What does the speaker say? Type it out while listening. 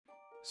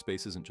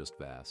Space isn't just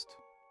vast.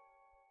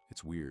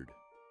 It's weird.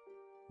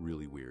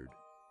 Really weird.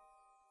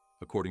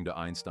 According to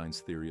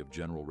Einstein's theory of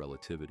general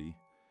relativity,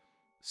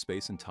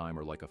 space and time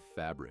are like a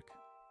fabric,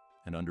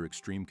 and under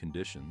extreme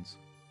conditions,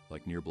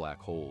 like near black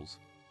holes,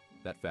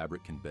 that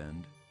fabric can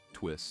bend,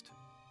 twist,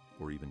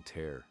 or even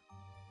tear.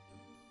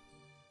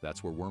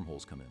 That's where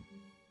wormholes come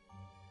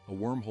in. A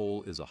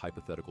wormhole is a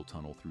hypothetical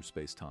tunnel through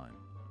space-time,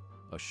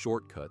 a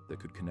shortcut that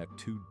could connect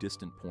two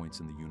distant points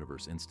in the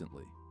universe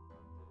instantly.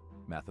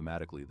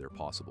 Mathematically, they're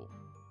possible.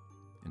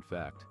 In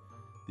fact,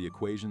 the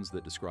equations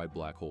that describe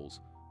black holes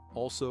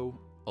also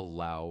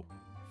allow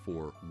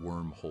for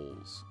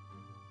wormholes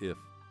if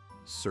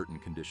certain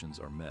conditions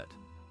are met.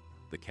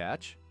 The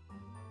catch?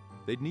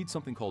 They'd need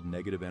something called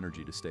negative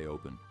energy to stay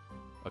open,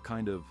 a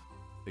kind of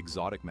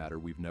exotic matter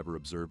we've never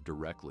observed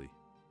directly.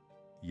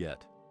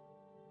 Yet.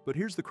 But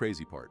here's the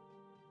crazy part.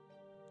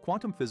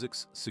 Quantum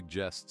physics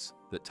suggests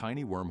that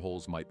tiny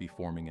wormholes might be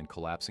forming and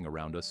collapsing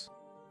around us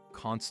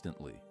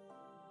constantly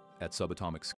at subatomic